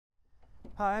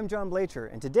Hi, I'm John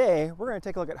Blacher, and today we're going to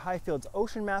take a look at Highfield's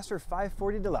Ocean Master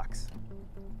 540 Deluxe.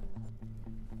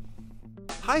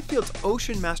 Highfield's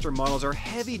Ocean Master models are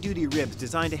heavy-duty ribs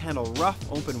designed to handle rough,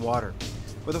 open water.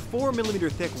 With a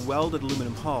 4mm thick welded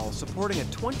aluminum hull supporting a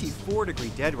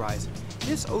 24-degree dead rise,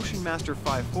 this Ocean Master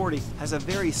 540 has a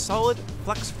very solid,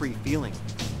 flex-free feeling.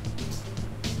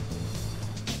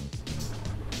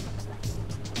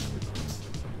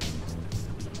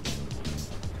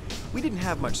 We didn't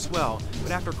have much swell,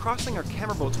 but after crossing our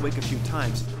camera boat's wake a few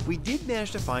times, we did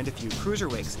manage to find a few cruiser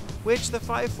wakes, which the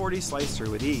 540 sliced through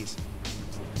with ease.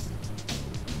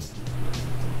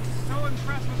 So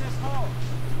impressed with this hull.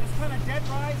 This kind of dead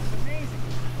rise is amazing.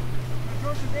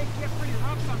 Georgia Bay can get pretty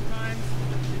rough sometimes.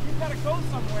 If you've got to go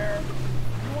somewhere,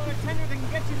 you want a tender that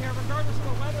can get you there regardless of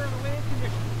the weather or the wave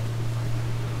conditions.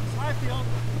 This Highfield,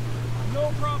 no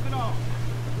problem at all.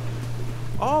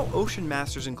 All Ocean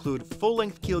Masters include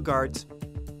full-length keel guards,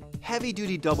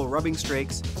 heavy-duty double rubbing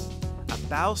strakes, a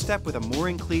bow step with a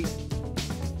mooring cleat,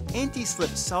 anti-slip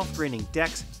self-draining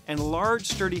decks, and large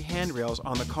sturdy handrails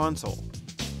on the console.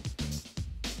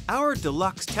 Our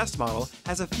Deluxe test model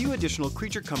has a few additional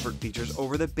creature comfort features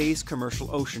over the base commercial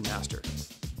Ocean Master.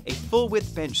 A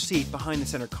full-width bench seat behind the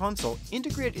center console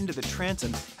integrated into the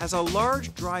transom has a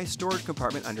large dry storage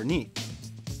compartment underneath.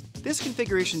 This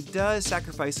configuration does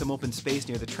sacrifice some open space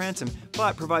near the transom,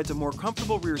 but provides a more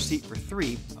comfortable rear seat for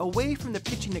three, away from the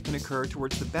pitching that can occur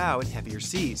towards the bow in heavier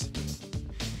seas.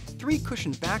 3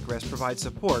 cushioned backrests provide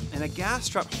support, and a gas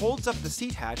strut holds up the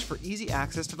seat hatch for easy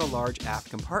access to the large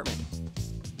aft compartment.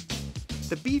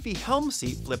 The beefy helm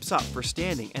seat flips up for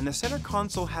standing, and the center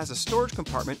console has a storage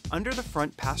compartment under the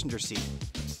front passenger seat.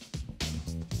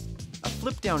 A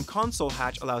flip-down console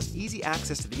hatch allows easy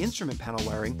access to the instrument panel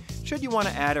wiring should you want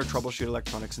to add or troubleshoot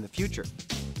electronics in the future.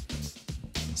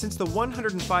 Since the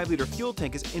 105-liter fuel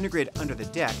tank is integrated under the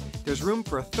deck, there's room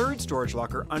for a third storage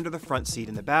locker under the front seat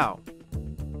in the bow.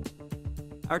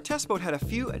 Our test boat had a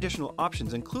few additional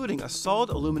options, including a solid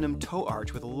aluminum tow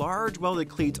arch with large welded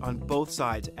cleats on both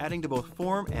sides, adding to both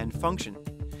form and function.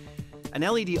 An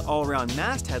LED all-around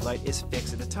mast headlight is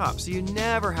fixed at the top, so you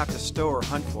never have to stow or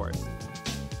hunt for it.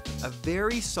 A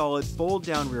very solid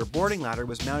fold-down rear boarding ladder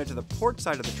was mounted to the port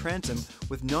side of the transom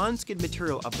with non-skid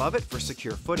material above it for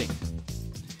secure footing.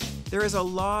 There is a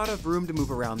lot of room to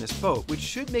move around this boat, which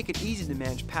should make it easy to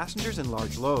manage passengers and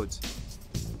large loads.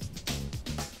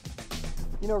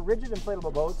 You know, rigid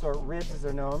inflatable boats, or RIBs as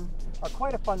they're known, are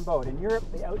quite a fun boat. In Europe,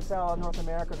 they outsell North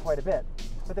America quite a bit.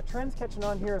 But the trend's catching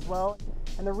on here as well,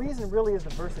 and the reason really is the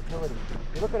versatility.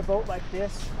 You look at a boat like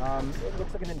this, it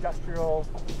looks like an industrial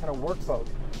kind of work boat,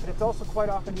 but it's also quite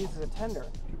often used as a tender.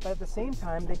 But at the same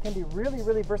time, they can be really,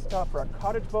 really versatile for a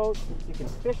cottage boat. You can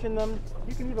fish in them.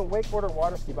 You can even wakeboard or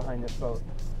water ski behind this boat.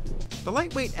 The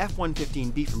lightweight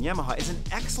F115B from Yamaha is an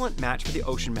excellent match for the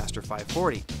Ocean Master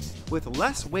 540. With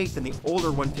less weight than the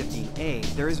older 115A,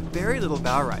 there is very little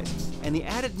bow rise, and the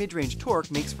added mid-range torque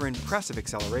makes for impressive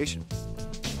acceleration.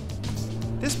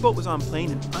 This boat was on plane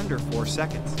in under 4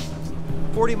 seconds.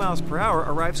 40 miles per hour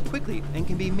arrives quickly and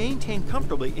can be maintained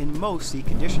comfortably in most sea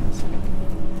conditions.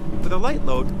 With a light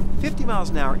load, 50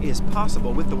 miles an hour is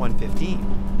possible with the 115.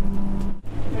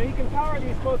 You can power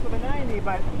these boats with a 90,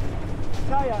 but I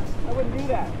tell you, I wouldn't do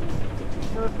that.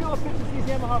 The fuel efficiency is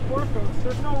Yamaha 4-strokes.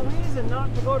 There's no reason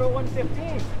not to go to a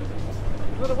 115.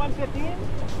 With a 115,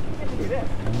 you get to do this.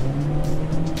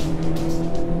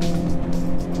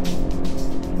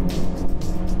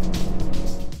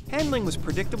 Handling was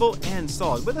predictable and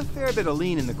solid, with a fair bit of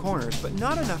lean in the corners, but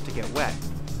not enough to get wet.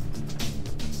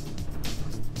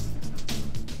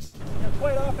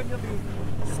 Quite often you'll be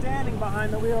standing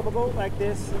behind the wheel of a boat like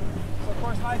this. So of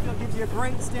course Highfield gives you a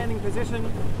great standing position,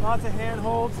 lots of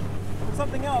handholds. And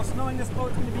something else, knowing this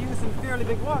boat's going to be used in fairly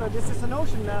big water, this is an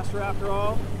Ocean Master after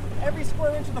all. Every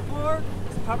square inch of the floor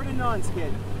is covered in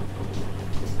non-skid.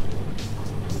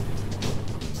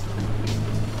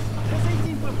 This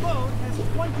 18-foot boat has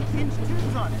 20-inch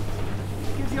tubes on it.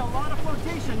 It gives you a lot of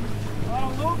flotation, a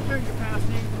lot of load carrying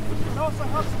capacity. It also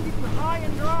helps keep you high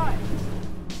and dry.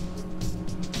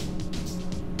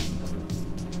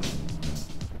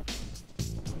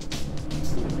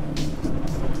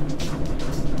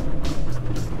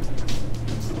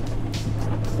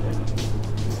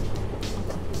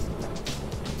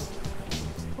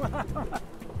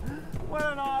 What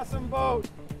an awesome boat!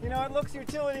 You know, it looks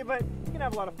utility, but you can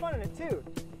have a lot of fun in it too.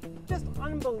 Just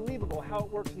unbelievable how it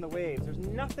works in the waves. There's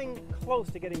nothing close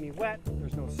to getting me wet,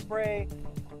 there's no spray,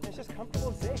 and it's just comfortable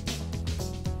and safe.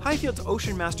 Highfield's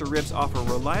Ocean Master ribs offer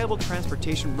reliable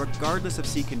transportation regardless of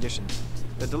sea conditions.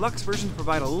 The Deluxe versions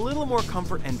provide a little more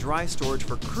comfort and dry storage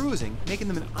for cruising, making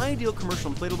them an ideal commercial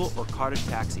inflatable or cottage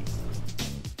taxi.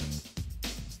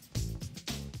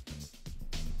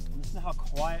 Listen to how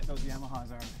quiet those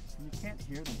Yamahas are. You can't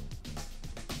hear them.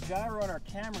 The gyro on our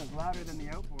camera is louder than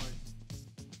the outboard.